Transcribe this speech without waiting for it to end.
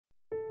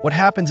What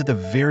happens at the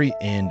very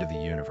end of the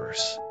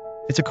universe?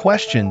 It's a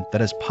question that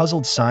has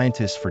puzzled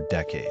scientists for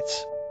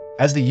decades.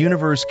 As the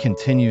universe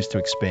continues to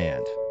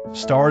expand,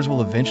 stars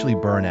will eventually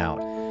burn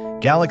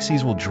out,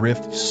 galaxies will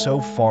drift so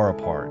far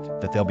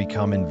apart that they'll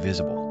become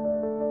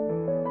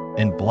invisible,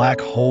 and black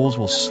holes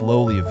will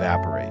slowly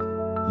evaporate,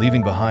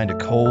 leaving behind a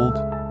cold,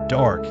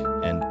 dark,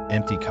 and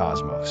empty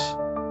cosmos.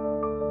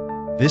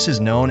 This is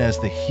known as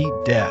the heat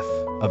death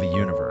of a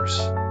universe,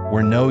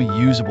 where no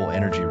usable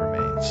energy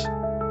remains.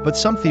 But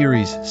some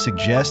theories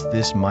suggest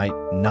this might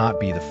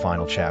not be the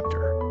final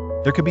chapter.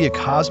 There could be a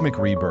cosmic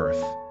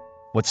rebirth,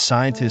 what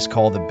scientists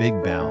call the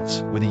Big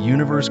Bounce, where the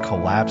universe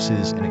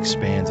collapses and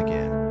expands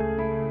again.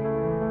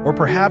 Or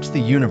perhaps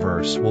the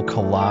universe will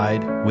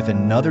collide with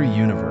another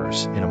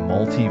universe in a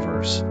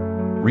multiverse,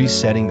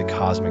 resetting the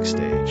cosmic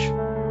stage.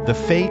 The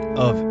fate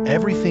of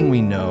everything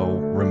we know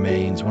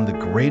remains one of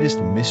the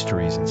greatest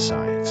mysteries in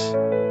science.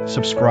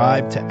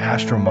 Subscribe to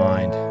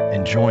AstroMind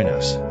and join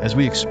us as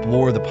we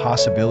explore the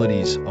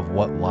possibilities of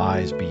what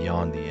lies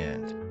beyond the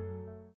end.